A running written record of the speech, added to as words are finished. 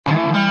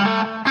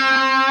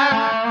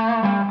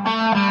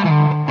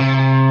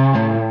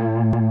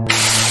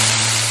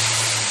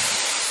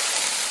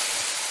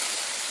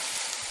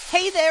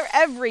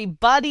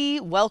everybody.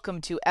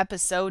 Welcome to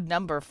episode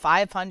number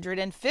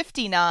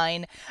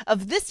 559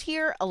 of this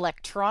here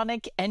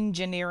electronic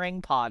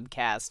engineering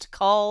podcast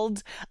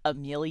called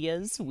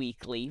Amelia's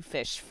Weekly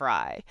Fish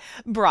Fry,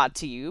 brought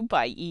to you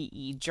by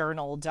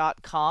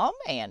eejournal.com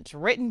and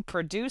written,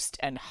 produced,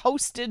 and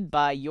hosted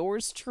by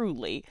yours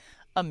truly,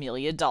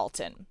 Amelia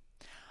Dalton.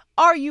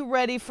 Are you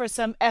ready for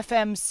some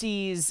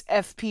FMCs,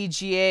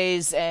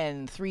 FPGAs,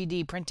 and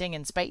 3D printing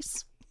in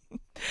space?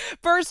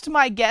 First,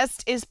 my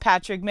guest is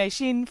Patrick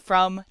Mechin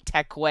from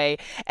Techway,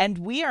 and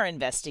we are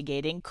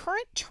investigating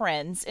current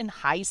trends in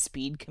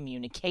high-speed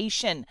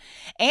communication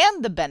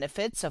and the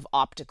benefits of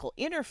optical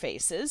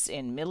interfaces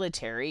in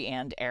military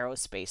and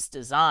aerospace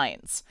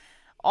designs.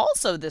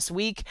 Also this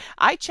week,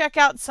 I check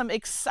out some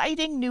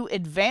exciting new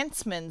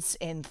advancements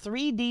in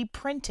 3D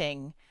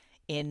printing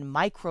in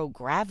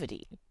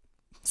microgravity.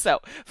 So,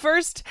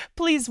 first,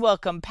 please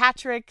welcome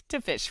Patrick to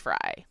Fish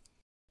Fry.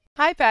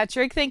 Hi,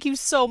 Patrick. Thank you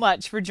so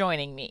much for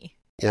joining me.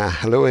 Yeah,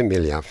 hello,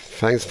 Amelia.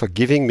 Thanks for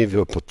giving me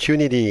the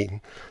opportunity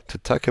to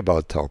talk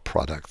about our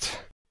product.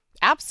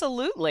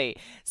 Absolutely.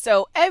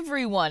 So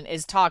everyone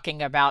is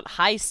talking about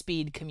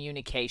high-speed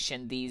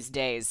communication these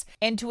days.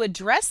 And to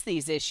address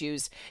these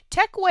issues,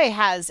 Techway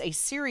has a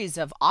series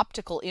of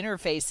optical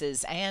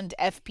interfaces and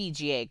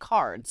FPGA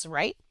cards,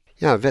 right?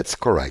 Yeah, that's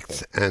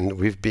correct. And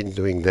we've been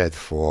doing that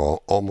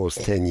for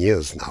almost 10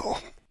 years now.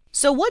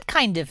 So what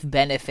kind of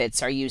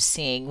benefits are you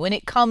seeing when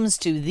it comes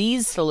to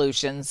these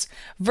solutions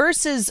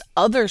versus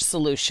other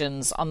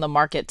solutions on the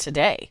market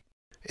today?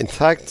 In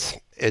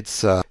fact,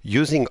 it's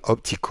using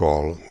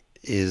optical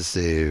is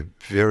a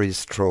very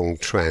strong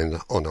trend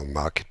on our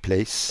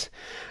marketplace.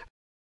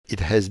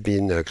 It has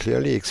been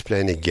clearly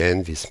explained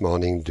again this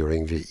morning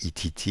during the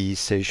ETT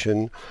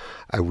session.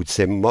 I would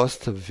say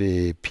most of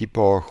the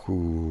people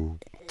who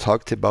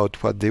talked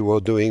about what they were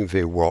doing,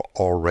 they were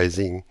all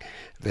raising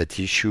that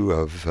issue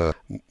of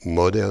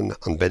modern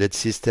embedded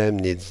system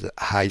needs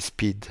high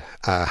speed,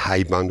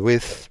 high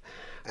bandwidth,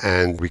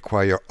 and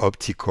require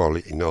optical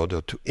in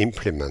order to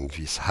implement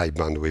these high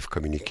bandwidth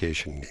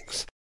communication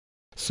links.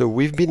 So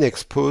we've been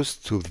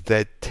exposed to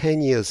that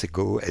 10 years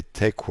ago at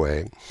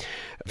Techway.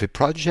 The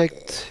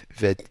project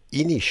that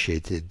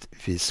initiated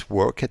this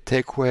work at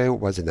Techway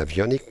was an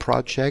avionic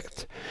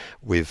project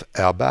with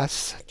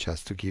Airbus,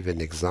 just to give an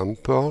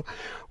example,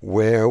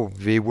 where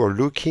they were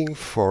looking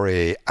for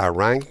a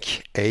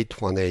ARANC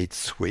 818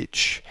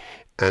 switch.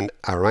 And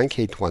ARANC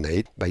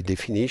 818, by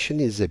definition,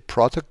 is a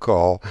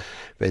protocol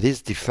that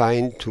is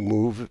defined to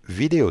move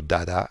video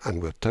data,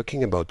 and we're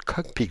talking about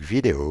cockpit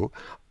video,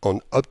 on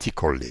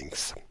optical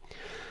links.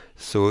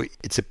 So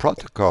it's a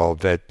protocol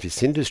that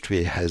this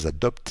industry has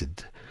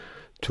adopted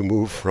to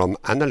move from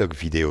analog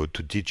video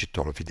to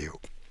digital video.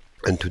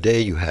 And today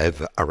you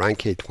have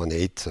ARANC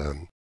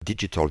 818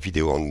 digital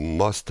video on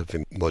most of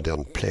the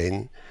modern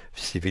plane,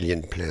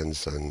 civilian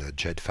planes and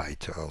jet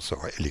fighters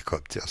or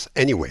helicopters.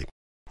 Anyway,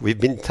 we've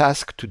been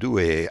tasked to do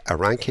a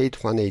ARANC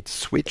 818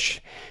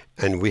 switch,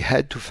 and we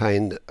had to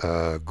find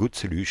a good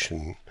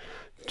solution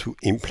to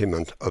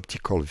implement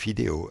optical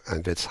video,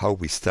 and that's how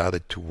we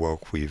started to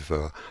work with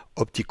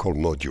optical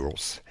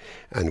modules.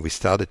 And we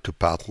started to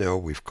partner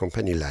with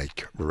companies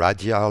like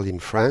Radial in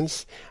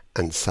France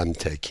and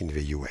Samtec in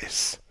the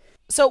US.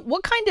 So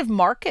what kind of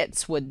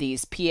markets would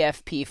these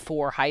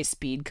PFP4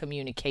 high-speed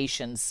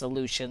communications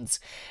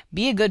solutions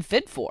be a good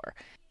fit for?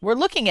 We're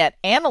looking at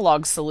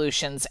analog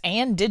solutions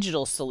and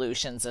digital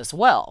solutions as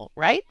well,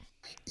 right?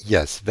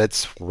 Yes,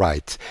 that's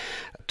right.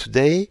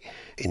 Today,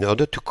 in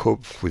order to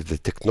cope with the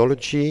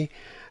technology,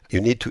 you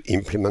need to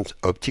implement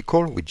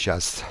optical. We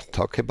just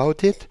talked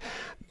about it.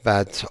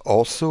 But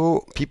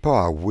also, people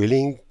are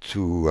willing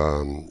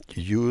to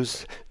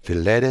use the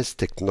latest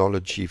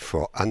technology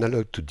for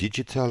analog to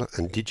digital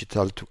and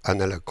digital to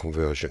analog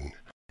conversion.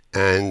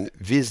 And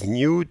this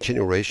new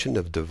generation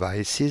of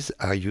devices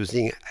are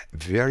using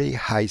very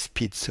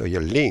high-speed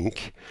serial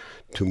link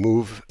to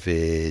move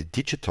the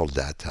digital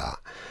data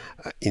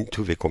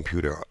into the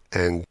computer.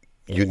 And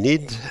you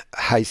need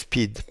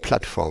high-speed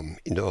platform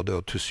in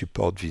order to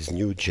support this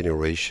new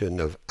generation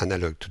of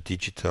analog to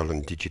digital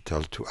and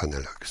digital to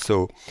analog.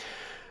 So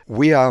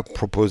we are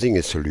proposing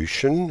a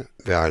solution.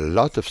 There are a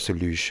lot of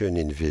solutions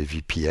in the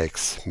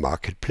VPX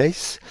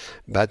marketplace,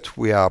 but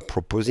we are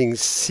proposing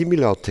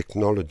similar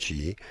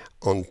technology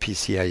on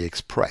PCI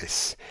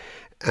Express.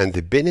 And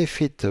the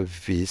benefit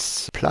of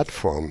this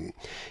platform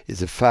is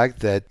the fact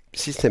that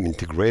system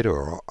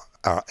integrators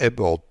are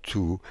able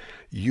to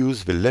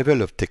use the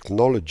level of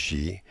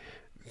technology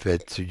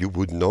that you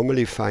would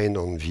normally find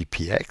on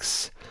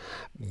VPX,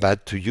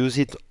 but to use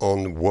it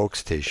on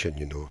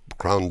workstation,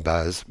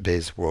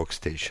 ground-based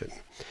workstation.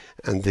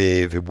 And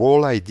the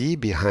whole idea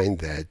behind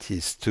that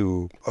is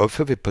to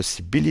offer the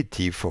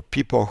possibility for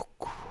people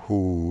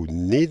who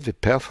need the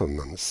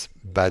performance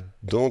but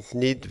don't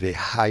need the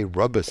high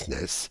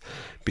robustness,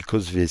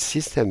 because the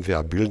system they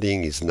are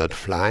building is not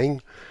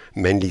flying,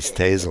 mainly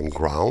stays on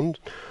ground,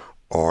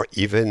 or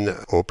even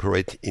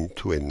operate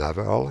into a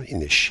naval,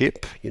 in a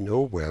ship,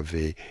 where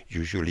they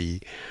usually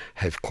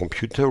have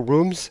computer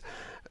rooms,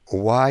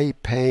 why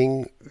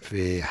paying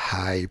the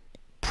high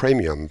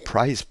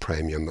price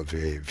premium of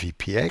a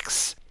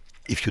VPX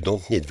if you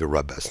don't need the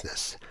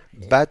robustness?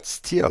 But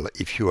still,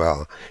 if you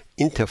are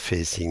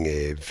interfacing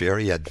a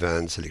very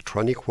advanced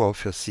electronic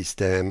warfare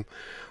system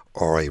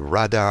or a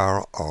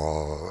radar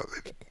or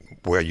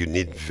where you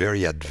need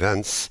very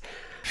advanced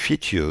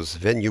features,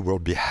 then you will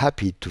be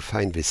happy to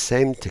find the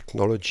same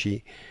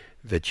technology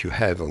that you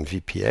have on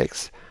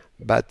VPX,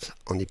 but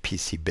on a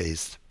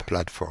PC-based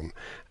platform.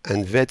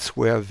 And that's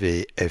where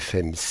the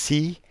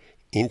FMC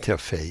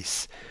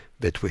interface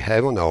that we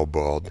have on our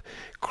board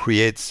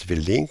creates the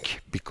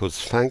link,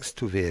 because thanks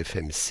to the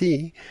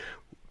FMC,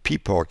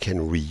 people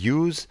can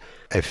reuse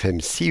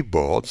FMC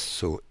boards,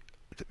 so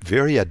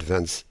very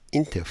advanced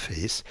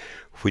interface,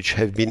 which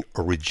have been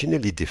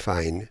originally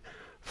defined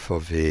for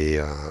the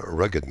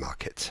rugged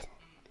market.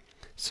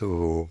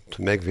 So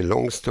to make the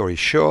long story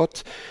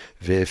short,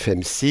 the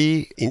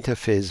FMC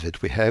interface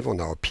that we have on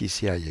our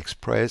PCI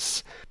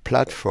Express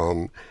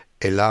platform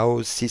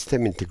allows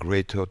system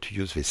integrator to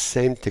use the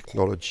same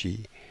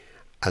technology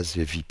as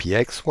the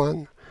VPX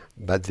one,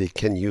 but they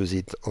can use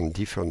it on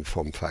different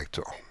form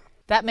factor.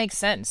 That makes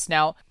sense.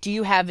 Now, do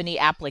you have any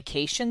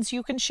applications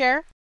you can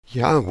share?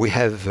 Yeah, we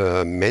have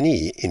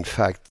many. In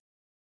fact,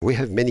 we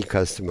have many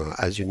customers.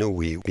 As you know,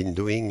 we've been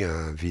doing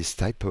this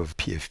type of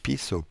PFP,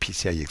 so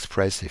PCI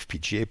Express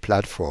FPGA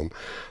platform,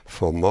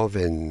 for more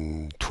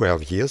than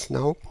 12 years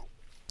now.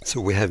 So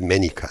we have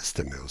many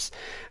customers.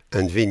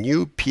 And the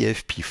new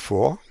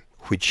PFP4,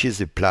 which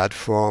is a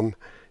platform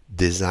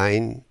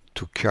designed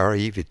to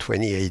carry the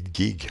 28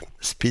 gig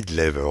speed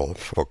level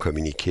for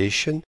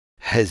communication,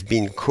 has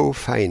been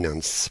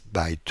co-financed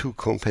by two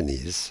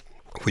companies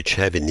which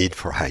have a need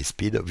for high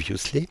speed,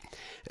 obviously.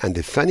 And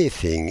the funny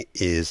thing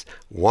is,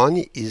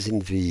 one is in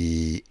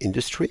the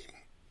industry,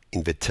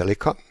 in the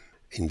telecom,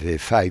 in the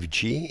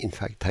 5G, in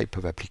fact, type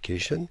of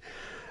application.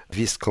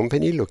 This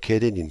company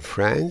located in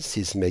France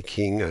is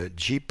making a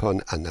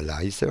GPON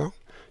analyzer.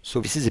 So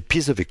this is a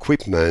piece of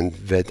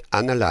equipment that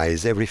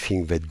analyzes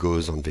everything that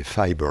goes on the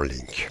fiber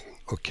link.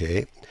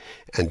 Okay,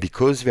 and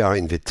because we are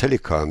in the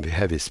telecom, we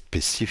have a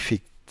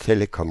specific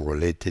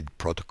telecom-related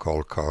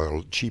protocol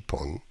called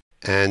GPON,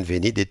 and they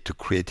needed to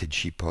create a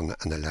GPON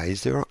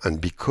analyzer. And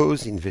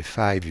because in the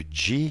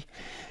 5G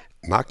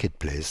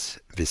marketplace,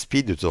 the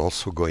speed is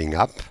also going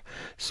up,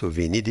 so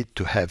they needed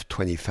to have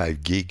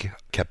 25 gig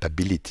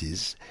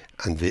capabilities,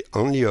 and the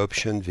only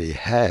option they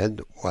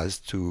had was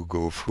to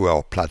go through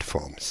our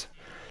platforms.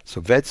 So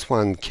that's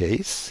one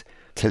case,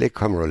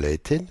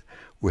 telecom-related.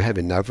 We have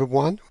another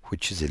one,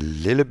 which is a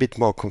little bit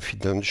more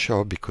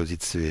confidential because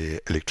it's an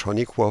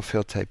electronic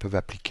warfare type of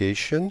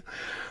application,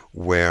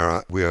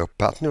 where we are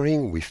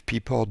partnering with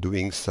people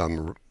doing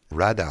some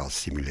radar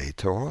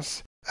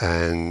simulators.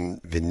 And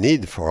the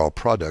need for our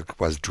product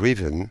was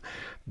driven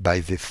by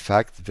the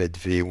fact that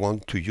they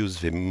want to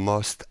use the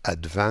most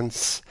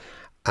advanced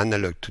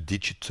analog to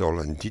digital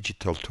and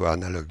digital to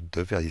analog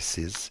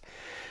devices.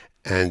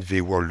 And they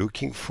were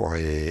looking for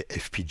a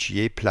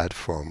FPGA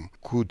platform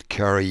could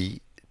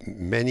carry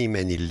many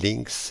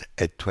links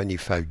at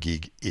 25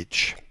 gig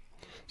each.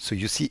 So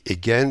you see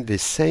again the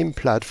same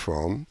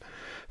platform,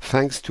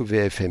 thanks to the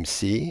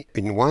FMC,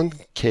 in one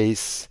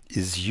case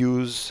is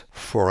used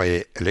for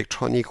a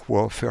electronic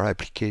warfare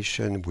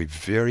application with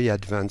very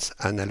advanced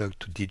analog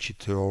to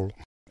digital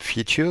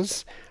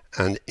features,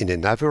 and in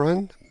another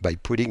one, by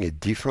putting a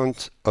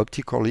different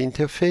optical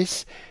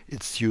interface,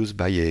 it's used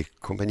by a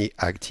company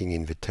acting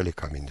in the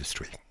telecom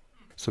industry.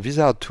 So these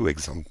are two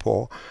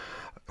examples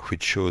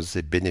which shows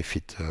the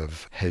benefit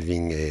of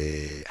having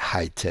a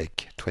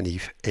high-tech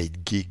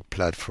 28 gig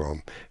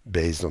platform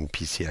based on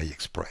PCI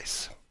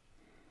Express.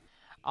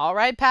 All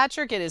right,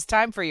 Patrick, it is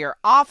time for your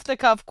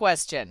off-the-cuff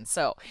question.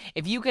 So,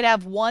 if you could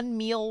have one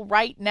meal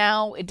right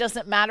now, it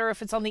doesn't matter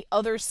if it's on the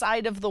other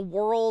side of the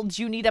world,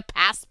 you need a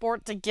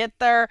passport to get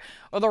there,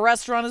 or the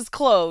restaurant is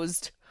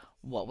closed,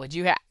 what would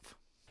you have?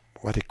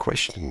 What a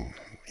question.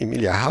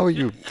 Emilia, how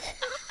you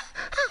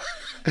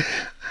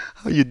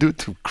do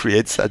to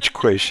create such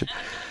question?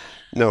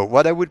 No,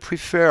 what I would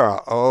prefer,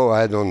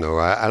 I don't know.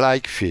 I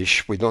like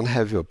fish. We don't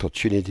have the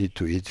opportunity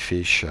to eat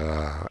fish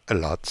a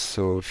lot,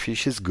 so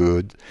fish is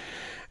good.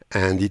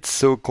 And it's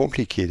so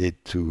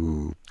complicated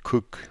to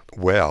cook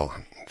well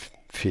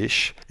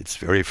fish. It's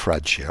very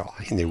fragile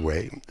in a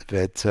way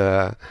that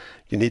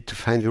you need to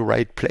find the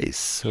right place.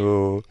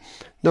 So,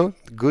 no,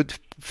 good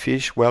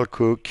fish, well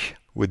cooked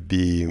would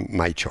be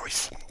my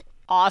choice.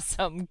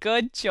 Awesome.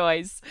 Good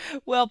choice.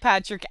 Well,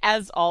 Patrick,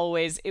 as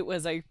always, it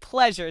was a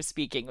pleasure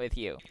speaking with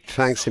you.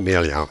 Thanks,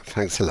 Emilia.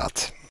 Thanks a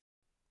lot.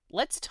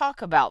 Let's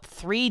talk about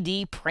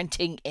 3D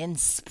printing in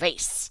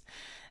space.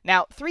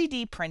 Now,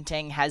 3D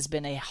printing has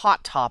been a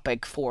hot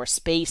topic for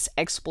space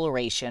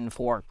exploration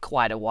for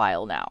quite a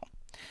while now.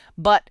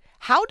 But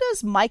how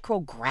does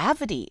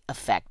microgravity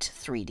affect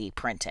 3D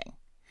printing?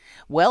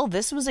 Well,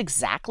 this was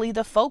exactly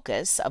the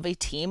focus of a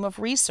team of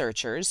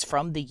researchers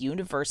from the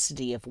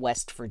University of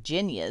West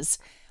Virginia's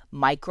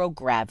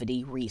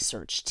microgravity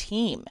research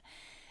team.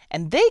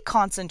 and they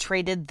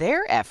concentrated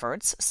their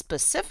efforts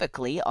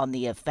specifically on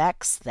the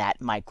effects that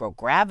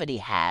microgravity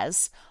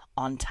has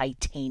on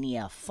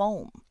titania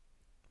foam.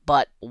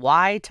 But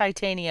why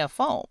titania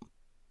foam?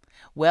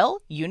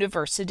 Well,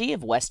 University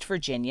of West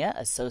Virginia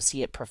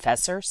Associate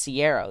Professor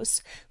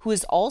Sierros, who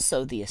is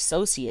also the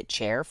Associate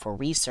Chair for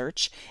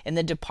Research in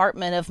the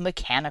Department of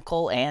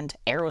Mechanical and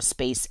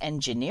Aerospace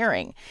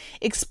Engineering,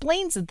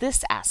 explains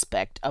this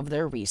aspect of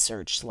their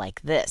research like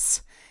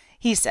this.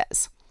 He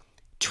says,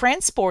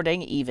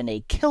 "Transporting even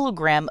a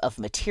kilogram of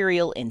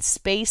material in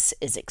space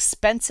is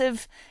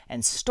expensive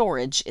and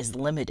storage is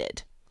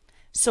limited.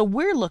 So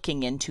we're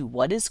looking into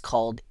what is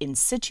called in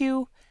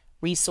situ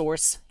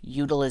resource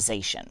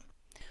utilization.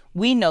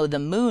 We know the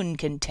moon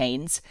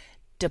contains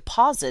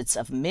deposits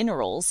of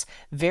minerals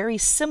very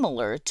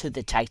similar to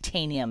the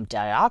titanium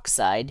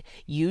dioxide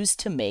used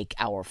to make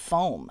our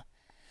foam.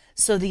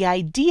 So the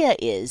idea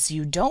is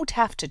you don't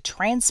have to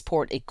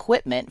transport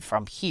equipment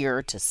from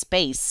here to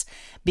space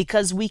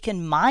because we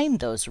can mine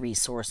those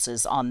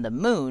resources on the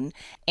moon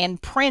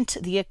and print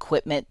the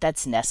equipment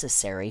that's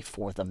necessary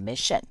for the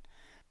mission."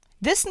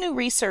 This new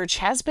research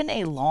has been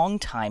a long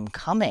time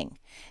coming.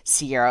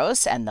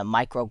 Sierros and the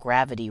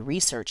microgravity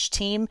research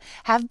team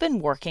have been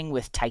working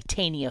with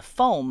titania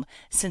foam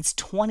since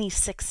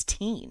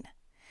 2016.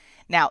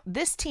 Now,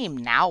 this team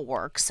now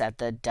works at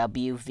the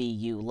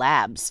WVU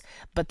labs,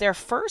 but their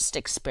first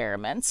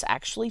experiments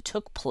actually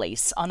took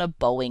place on a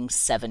Boeing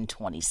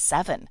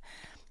 727.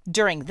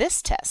 During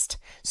this test,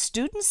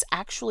 students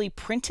actually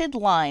printed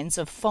lines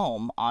of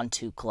foam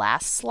onto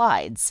glass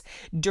slides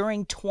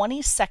during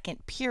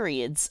 20-second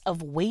periods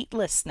of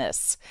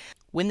weightlessness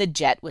when the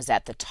jet was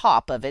at the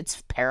top of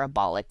its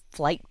parabolic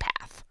flight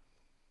path.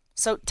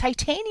 So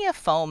titania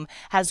foam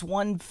has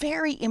one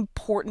very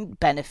important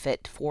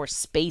benefit for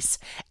space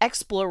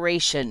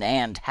exploration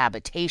and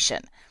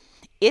habitation: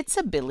 its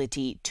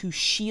ability to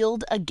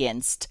shield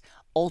against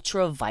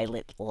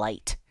ultraviolet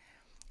light.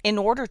 In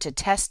order to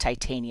test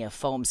titania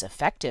foam's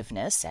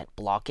effectiveness at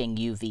blocking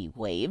UV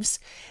waves,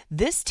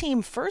 this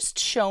team first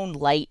shone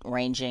light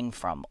ranging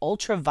from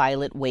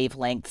ultraviolet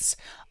wavelengths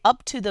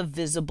up to the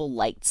visible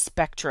light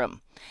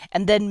spectrum,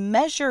 and then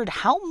measured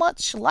how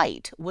much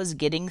light was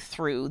getting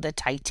through the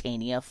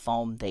titania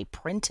foam they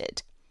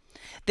printed.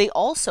 They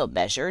also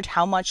measured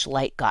how much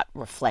light got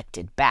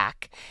reflected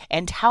back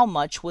and how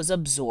much was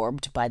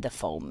absorbed by the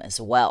foam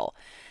as well.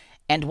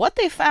 And what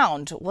they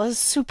found was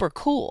super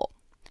cool.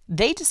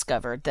 They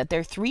discovered that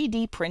their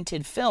 3D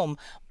printed film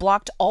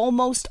blocked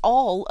almost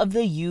all of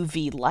the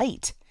UV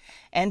light,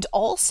 and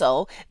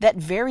also that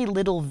very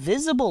little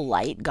visible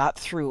light got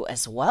through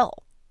as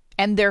well.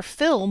 And their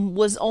film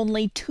was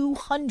only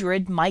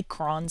 200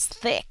 microns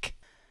thick.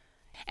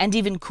 And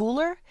even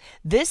cooler,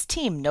 this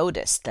team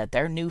noticed that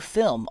their new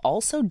film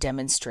also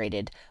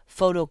demonstrated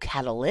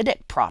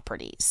photocatalytic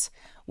properties,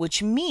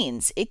 which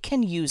means it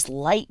can use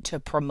light to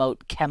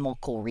promote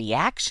chemical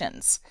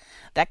reactions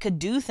that could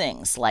do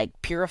things like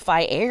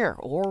purify air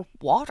or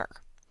water.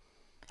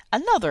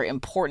 Another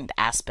important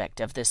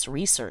aspect of this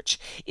research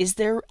is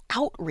their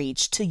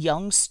outreach to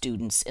young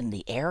students in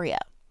the area,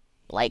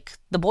 like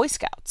the Boy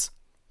Scouts.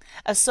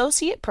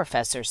 Associate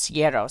Professor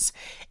Sierros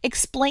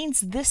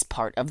explains this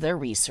part of their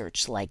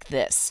research like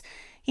this.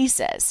 He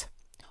says,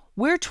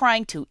 "We're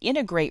trying to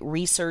integrate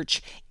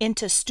research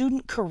into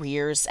student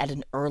careers at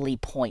an early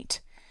point.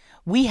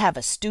 We have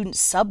a student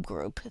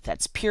subgroup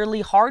that's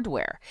purely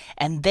hardware,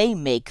 and they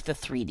make the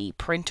 3D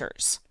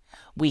printers.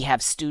 We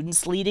have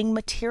students leading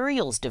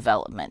materials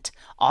development,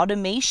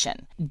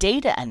 automation,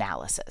 data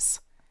analysis.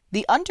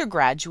 The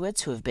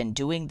undergraduates who have been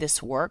doing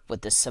this work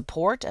with the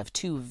support of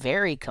 2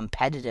 very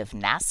competitive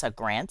NASA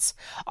grants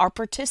are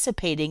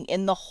participating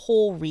in the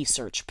whole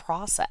research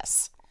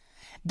process.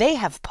 They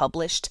have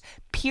published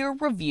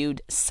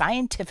peer-reviewed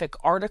scientific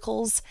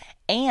articles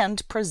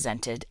and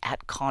presented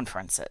at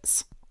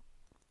conferences."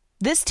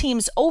 This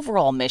team's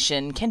overall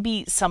mission can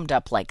be summed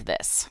up like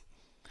this.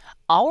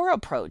 Our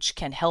approach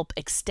can help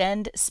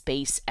extend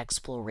space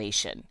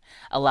exploration,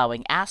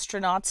 allowing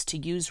astronauts to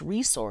use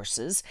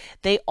resources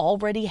they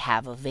already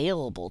have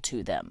available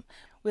to them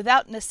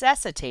without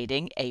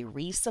necessitating a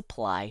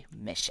resupply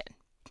mission.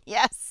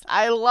 Yes,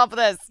 I love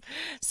this.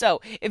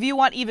 So, if you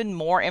want even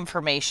more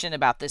information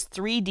about this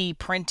 3D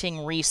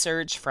printing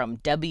research from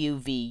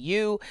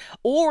WVU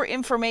or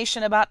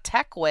information about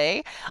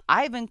Techway,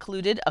 I've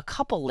included a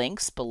couple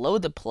links below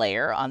the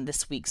player on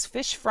this week's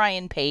Fish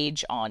Frying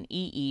page on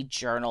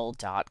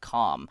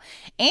eejournal.com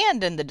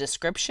and in the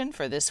description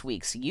for this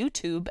week's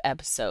YouTube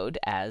episode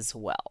as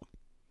well.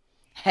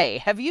 Hey,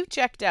 have you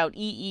checked out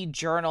EE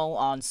Journal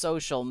on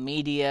social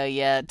media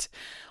yet?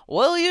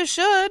 Well, you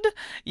should.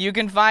 You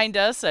can find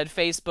us at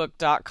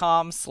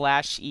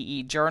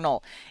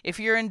facebook.com/EEJournal. If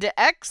you're into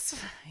X,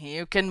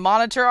 you can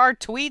monitor our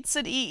tweets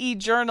at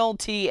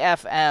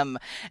EEJournalTFM.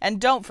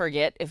 And don't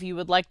forget, if you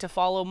would like to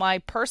follow my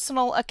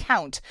personal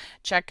account,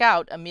 check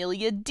out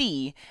Amelia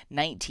D.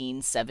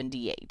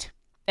 1978.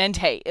 And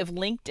hey, if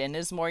LinkedIn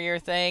is more your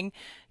thing,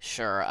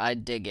 sure, I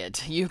dig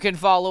it. You can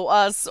follow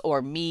us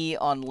or me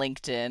on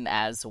LinkedIn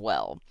as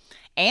well.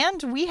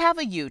 And we have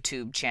a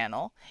YouTube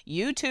channel,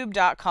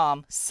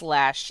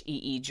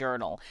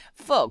 youtube.com/EEJournal.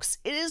 Folks,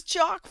 it is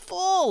chock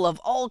full of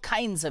all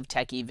kinds of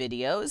techie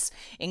videos,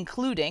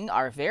 including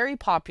our very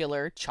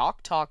popular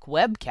Chalk Talk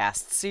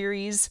webcast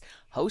series,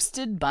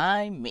 hosted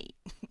by me.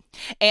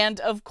 And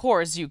of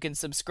course, you can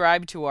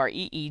subscribe to our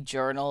EE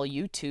Journal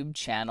YouTube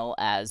channel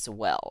as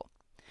well.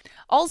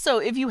 Also,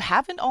 if you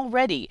haven't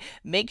already,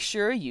 make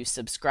sure you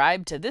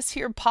subscribe to this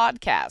here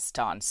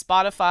podcast on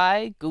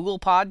Spotify, Google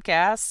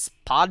Podcasts,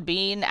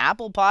 Podbean,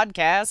 Apple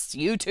Podcasts,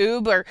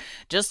 YouTube, or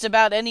just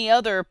about any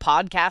other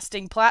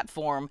podcasting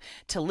platform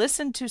to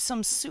listen to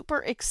some super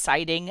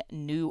exciting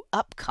new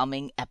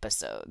upcoming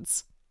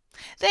episodes.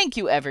 Thank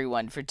you,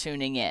 everyone, for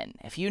tuning in.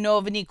 If you know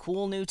of any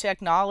cool new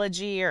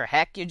technology or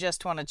heck you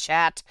just want to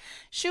chat,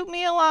 shoot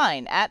me a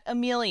line at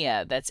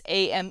Amelia, that's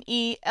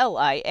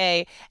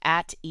Amelia,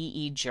 at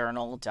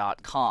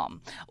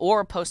eejournal.com,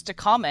 or post a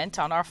comment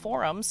on our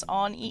forums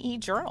on EE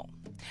Journal.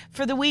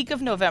 For the week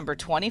of November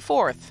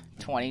 24th,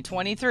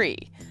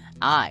 2023,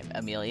 I'm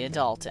Amelia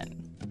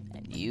Dalton,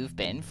 and you've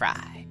been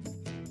fried.